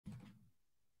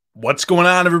What's going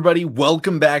on, everybody?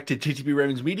 Welcome back to TTP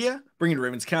Ravens Media, bringing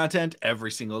Ravens content every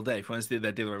single day. If you want to see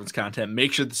that daily Ravens content,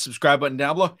 make sure the subscribe button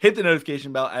down below, hit the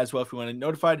notification bell as well if you want to be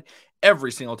notified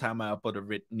every single time I upload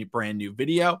a brand new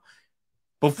video.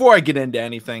 Before I get into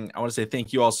anything, I want to say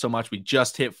thank you all so much. We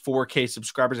just hit 4K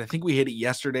subscribers. I think we hit it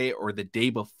yesterday or the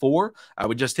day before.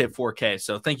 We just hit 4K.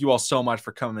 So thank you all so much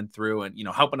for coming through and,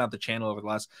 helping out the channel over the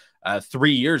last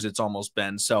 3 years it's almost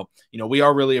been. So, we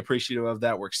are really appreciative of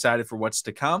that. We're excited for what's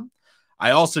to come.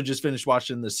 I also just finished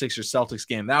watching the Sixers-Celtics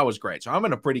game. That was great. So I'm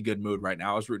in a pretty good mood right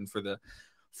now. I was rooting for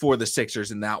the Sixers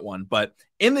in that one. But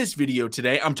in this video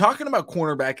today, I'm talking about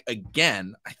cornerback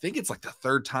again. I think it's like the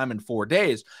third time in 4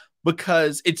 days,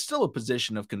 because it's still a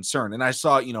position of concern. And I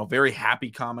saw, very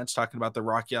happy comments talking about the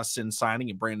Rock Ya-Sin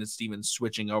signing and Brandon Stevens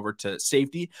switching over to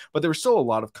safety, but there were still a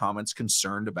lot of comments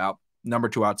concerned about number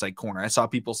 2 outside corner. I saw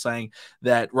people saying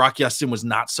that Rock Ya-Sin was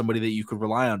not somebody that you could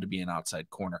rely on to be an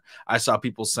outside corner. I saw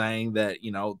people saying that,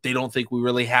 they don't think we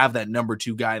really have that number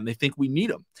 2 guy and they think we need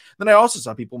him. Then I also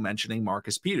saw people mentioning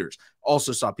Marcus Peters.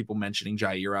 Also saw people mentioning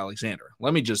Jair Alexander.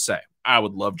 Let me just say, I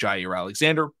would love Jair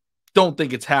Alexander. Don't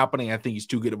think it's happening. I think he's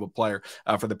too good of a player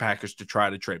for the Packers to try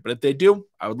to trade. But if they do,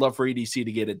 I would love for EDC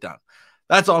to get it done.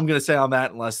 That's all I'm going to say on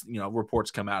that, unless,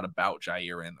 reports come out about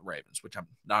Jair and the Ravens, which I'm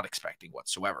not expecting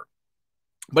whatsoever.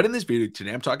 But in this video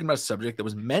today, I'm talking about a subject that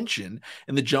was mentioned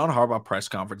in the John Harbaugh press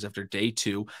conference after day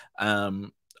 2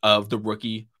 of the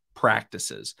rookie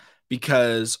practices.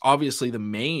 Because obviously the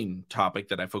main topic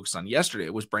that I focused on yesterday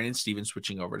was Brandon Stevens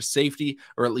switching over to safety,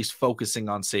 or at least focusing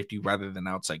on safety rather than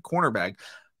outside cornerback.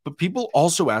 But people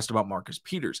also asked about Marcus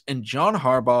Peters, and John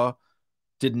Harbaugh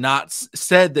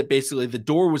said that basically the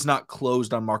door was not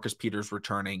closed on Marcus Peters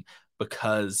returning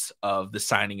because of the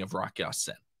signing of Rock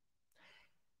Ya-Sin.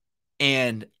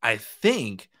 And I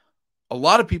think a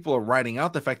lot of people are writing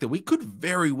out the fact that we could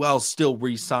very well still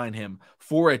re-sign him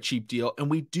for a cheap deal, and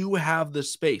we do have the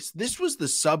space. This was the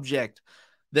subject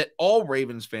that all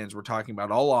Ravens fans were talking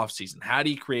about all offseason. How do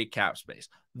you create cap space?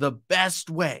 The best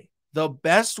way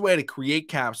to create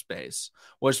cap space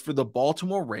was for the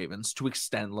Baltimore Ravens to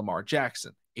extend Lamar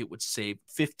Jackson. It would save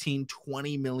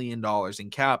 $15–20 million in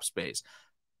cap space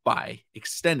by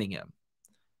extending him.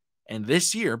 And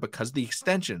this year, because of the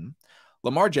extension,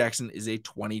 Lamar Jackson is a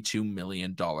 $22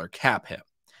 million cap hit.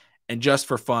 And just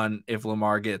for fun, if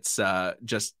Lamar gets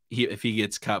if he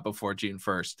gets cut before June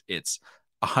 1st, it's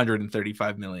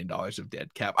 $135 million of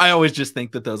dead cap. I always just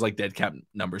think that those dead cap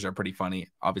numbers are pretty funny.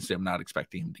 Obviously, I'm not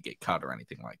expecting him to get cut or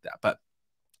anything like that, but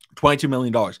 $22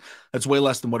 million, that's way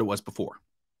less than what it was before.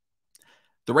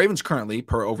 The Ravens currently,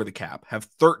 per over the cap, have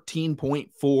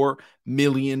 $13.4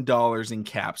 million in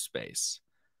cap space.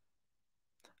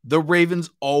 The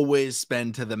Ravens always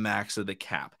spend to the max of the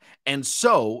cap. And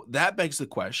so that begs the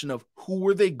question of who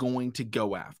are they going to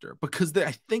go after? Because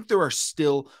I think there are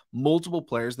still multiple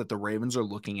players that the Ravens are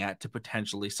looking at to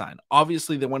potentially sign.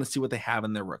 Obviously, they want to see what they have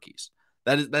in their rookies.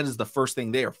 That is the first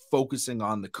thing. They are focusing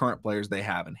on the current players they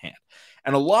have in hand.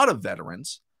 And a lot of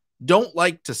veterans don't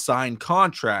like to sign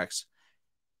contracts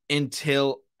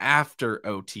until after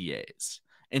OTAs,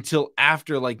 until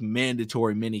after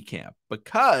mandatory minicamp,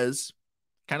 because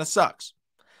kind of sucks.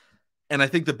 And I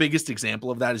think the biggest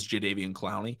example of that is Jadeveon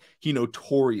Clowney. He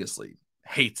notoriously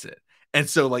hates it. And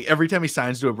so every time he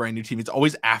signs to a brand new team, it's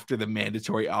always after the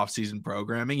mandatory offseason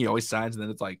programming. He always signs, and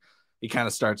then it's he kind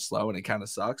of starts slow and it kind of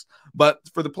sucks. But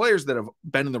for the players that have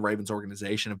been in the Ravens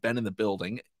organization, have been in the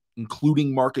building,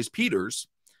 including Marcus Peters,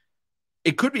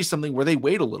 it could be something where they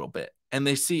wait a little bit and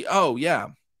they see, oh yeah,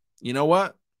 you know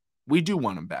what? We do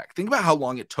want him back. Think about how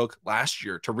long it took last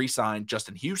year to re-sign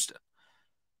Justin Houston.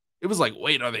 It was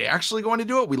wait, are they actually going to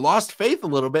do it? We lost faith a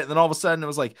little bit. And then all of a sudden it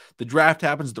was the draft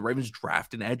happens. The Ravens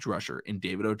draft an edge rusher in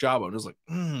David Ojabo. And it was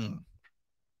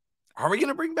are we going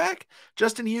to bring back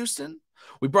Justin Houston?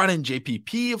 We brought in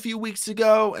JPP a few weeks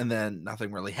ago and then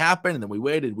nothing really happened. And then we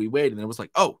waited. And it was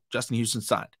oh, Justin Houston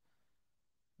signed.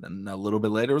 Then a little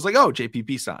bit later, it was oh,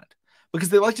 JPP signed. Because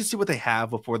they like to see what they have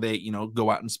before they,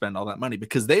 go out and spend all that money,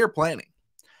 because they are planning.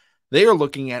 They are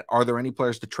looking at, are there any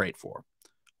players to trade for?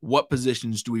 What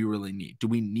positions do we really need? Do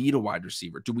we need a wide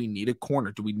receiver? Do we need a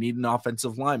corner? Do we need an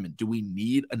offensive lineman? Do we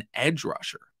need an edge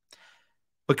rusher?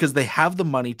 Because they have the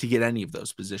money to get any of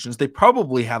those positions. They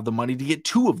probably have the money to get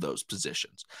 2 of those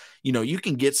positions. You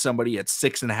can get somebody at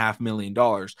 $6.5 million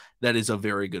that is a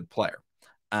very good player.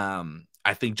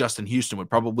 I think Justin Houston would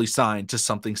probably sign to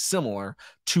something similar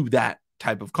to that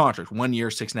type of contract. 1 year,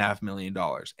 $6.5 million.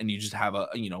 And you just have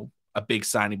a big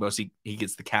signing bonus. He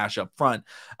gets the cash up front.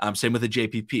 Same with the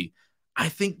JPP. I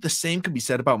think the same could be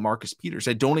said about Marcus Peters.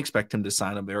 I don't expect him to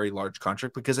sign a very large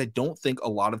contract because I don't think a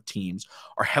lot of teams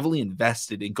are heavily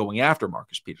invested in going after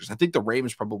Marcus Peters. I think the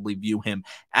Ravens probably view him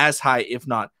as high, if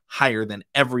not higher, than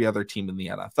every other team in the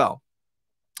NFL.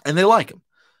 And they like him.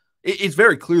 It's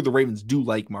very clear the Ravens do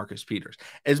like Marcus Peters.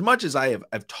 As much as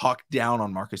I've talked down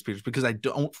on Marcus Peters because I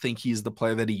don't think he's the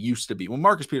player that he used to be. When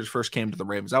Marcus Peters first came to the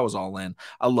Ravens, I was all in.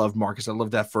 I loved Marcus. I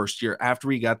loved that first year.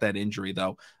 After he got that injury,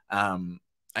 though,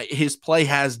 his play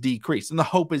has decreased. And the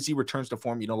hope is he returns to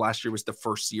form. Last year was the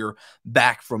first year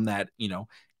back from that,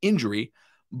 injury.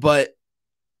 But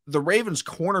the Ravens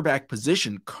cornerback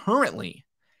position currently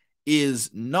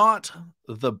is not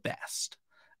the best.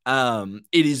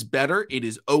 It is better. It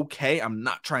is okay. I'm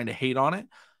not trying to hate on it,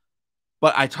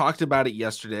 but I talked about it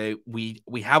yesterday. We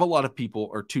have a lot of people,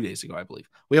 or 2 days ago, I believe,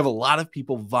 we have a lot of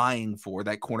people vying for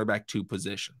that cornerback 2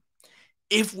 position.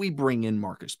 If we bring in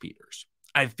Marcus Peters,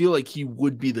 I feel like he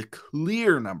would be the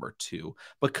clear number 2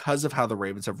 because of how the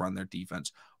Ravens have run their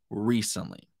defense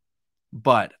recently.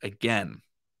 But again,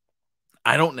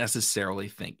 I don't necessarily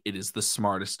think it is the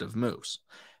smartest of moves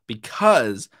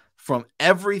because from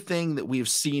everything that we've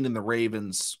seen in the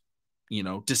Ravens,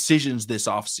 decisions this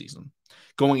offseason,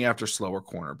 going after slower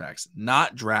cornerbacks,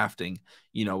 not drafting,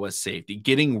 a safety,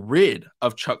 getting rid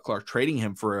of Chuck Clark, trading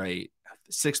him for a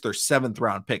 6th or 7th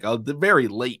round pick, the very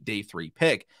late day 3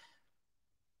 pick,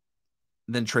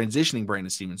 then transitioning Brandon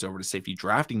Stephens over to safety,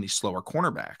 drafting these slower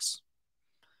cornerbacks.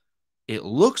 It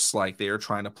looks like they are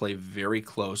trying to play very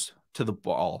close to the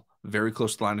ball, very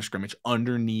close to the line of scrimmage,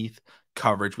 underneath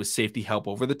coverage with safety help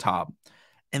over the top.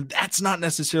 And that's not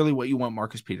necessarily what you want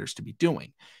Marcus Peters to be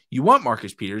doing. You want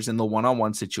Marcus Peters in the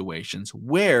one-on-one situations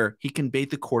where he can bait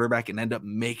the quarterback and end up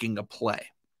making a play.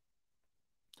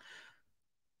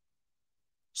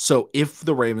 So if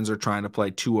the Ravens are trying to play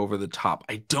 2 over the top,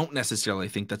 I don't necessarily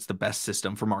think that's the best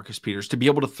system for Marcus Peters to be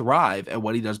able to thrive at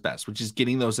what he does best, which is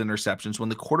getting those interceptions when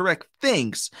the quarterback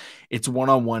thinks it's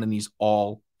one-on-one and he's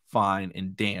all fine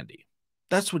and dandy.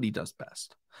 That's what he does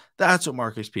best. That's what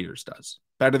Marcus Peters does.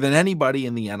 Better than anybody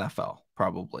in the NFL,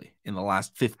 probably, in the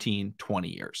last 15, 20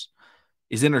 years,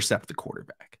 is intercept the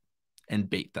quarterback and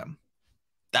bait them.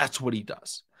 That's what he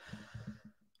does.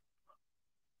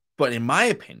 But in my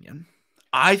opinion,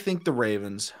 I think the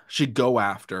Ravens should go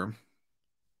after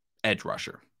edge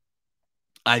rusher.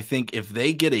 I think if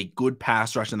they get a good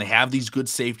pass rush and they have these good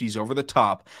safeties over the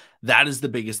top, that is the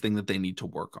biggest thing that they need to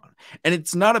work on. And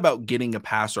it's not about getting a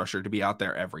pass rusher to be out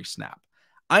there every snap.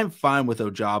 I'm fine with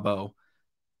Ojabo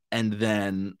and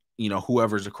then,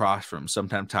 whoever's across from him.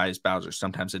 Sometimes Tyus Bowser,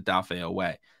 sometimes Odafe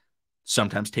Owe,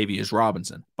 sometimes Tavius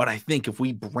Robinson. But I think if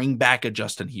we bring back a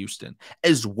Justin Houston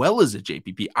as well as a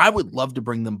JPP, I would love to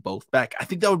bring them both back. I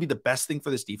think that would be the best thing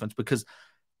for this defense because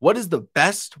what is the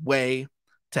best way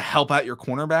to help out your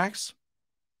cornerbacks?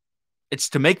 It's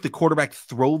to make the quarterback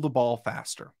throw the ball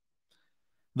faster.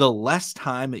 The less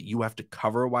time that you have to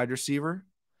cover a wide receiver,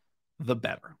 the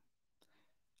better.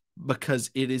 Because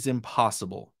it is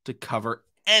impossible to cover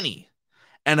any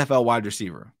NFL wide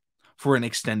receiver for an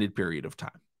extended period of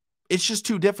time. It's just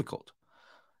too difficult.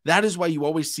 That is why you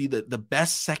always see the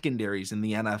best secondaries in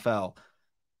the NFL.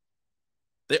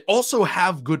 They also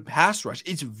have good pass rush.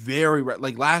 It's very rare.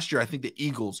 Like last year, I think the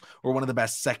Eagles were one of the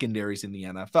best secondaries in the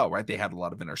NFL, right? They had a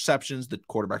lot of interceptions. The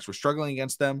quarterbacks were struggling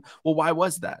against them. Well, why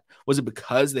was that? Was it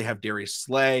because they have Darius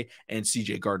Slay and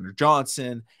CJ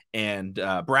Gardner-Johnson and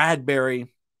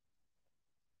Bradbury?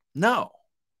 No,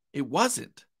 it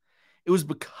wasn't. It was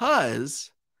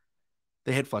because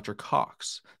they had Fletcher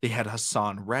Cox. They had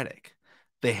Hassan Reddick.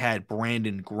 They had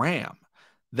Brandon Graham.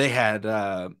 They had,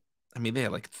 they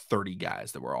had like 30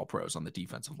 guys that were all pros on the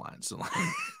defensive line. So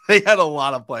they had a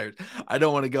lot of players. I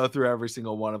don't want to go through every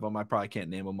single one of them. I probably can't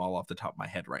name them all off the top of my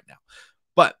head right now.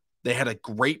 But they had a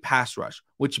great pass rush,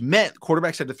 which meant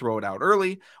quarterbacks had to throw it out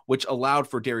early, which allowed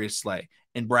for Darius Slay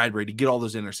and Bradbury to get all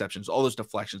those interceptions, all those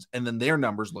deflections, and then their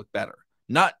numbers look better.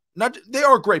 Not they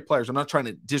are great players. I'm not trying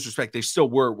to disrespect. They still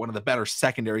were one of the better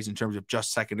secondaries in terms of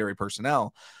just secondary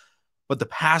personnel, but the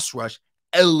pass rush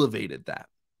elevated that.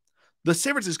 The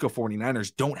San Francisco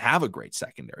 49ers don't have a great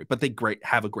secondary, but they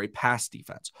have a great pass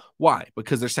defense. Why?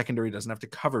 Because their secondary doesn't have to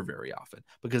cover very often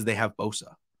because they have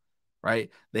Bosa, right?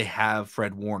 They have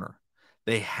Fred Warner.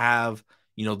 They have,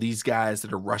 these guys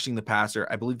that are rushing the passer.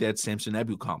 I believe they had Samson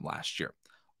Ebukam last year.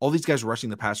 All these guys rushing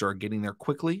the passer are getting there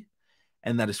quickly,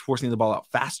 and that is forcing the ball out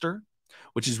faster,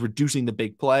 which is reducing the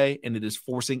big play, and it is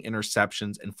forcing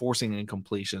interceptions and forcing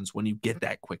incompletions when you get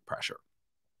that quick pressure.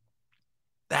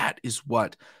 That is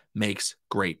what makes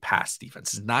great pass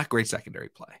defense. It's not great secondary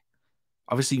play.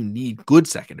 Obviously, you need good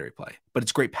secondary play, but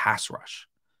it's great pass rush.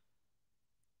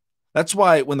 That's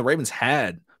why when the Ravens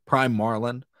had prime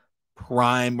Marlon,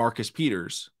 prime Marcus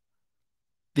Peters,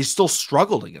 they still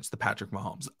struggled against the Patrick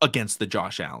Mahomes, against the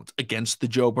Josh Allens, against the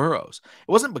Joe Burrows.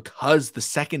 It wasn't because the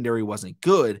secondary wasn't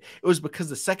good. It was because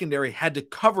the secondary had to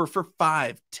cover for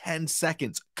 5-10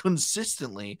 seconds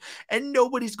consistently, and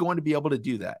nobody's going to be able to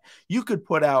do that. You could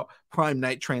put out prime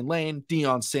Night Train Lane,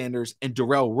 Deion Sanders, and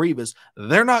Darrelle Revis.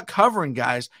 They're not covering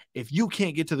guys if you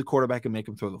can't get to the quarterback and make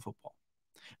them throw the football.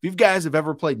 If you guys have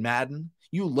ever played Madden,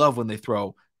 you love when they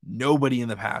throw nobody in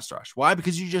the pass rush. Why?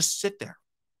 Because you just sit there.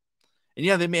 And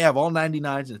yeah, they may have all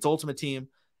 99s and it's ultimate team,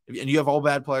 and you have all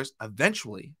bad players.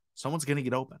 Eventually, someone's going to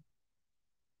get open.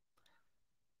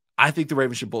 I think the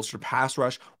Ravens should bolster pass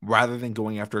rush rather than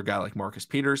going after a guy like Marcus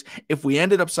Peters. If we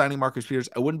ended up signing Marcus Peters,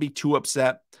 I wouldn't be too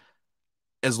upset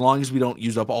as long as we don't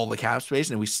use up all the cap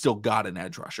space and we still got an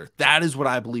edge rusher. That is what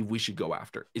I believe we should go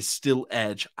after, is still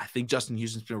edge. I think Justin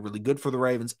Houston's been really good for the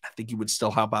Ravens. I think he would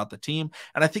still help out the team,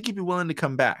 and I think he'd be willing to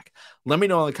come back. Let me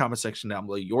know in the comment section down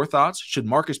below your thoughts. Should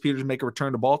Marcus Peters make a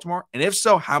return to Baltimore? And if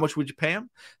so, how much would you pay him?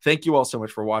 Thank you all so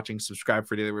much for watching. Subscribe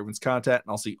for daily Ravens content,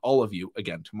 and I'll see all of you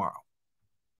again tomorrow.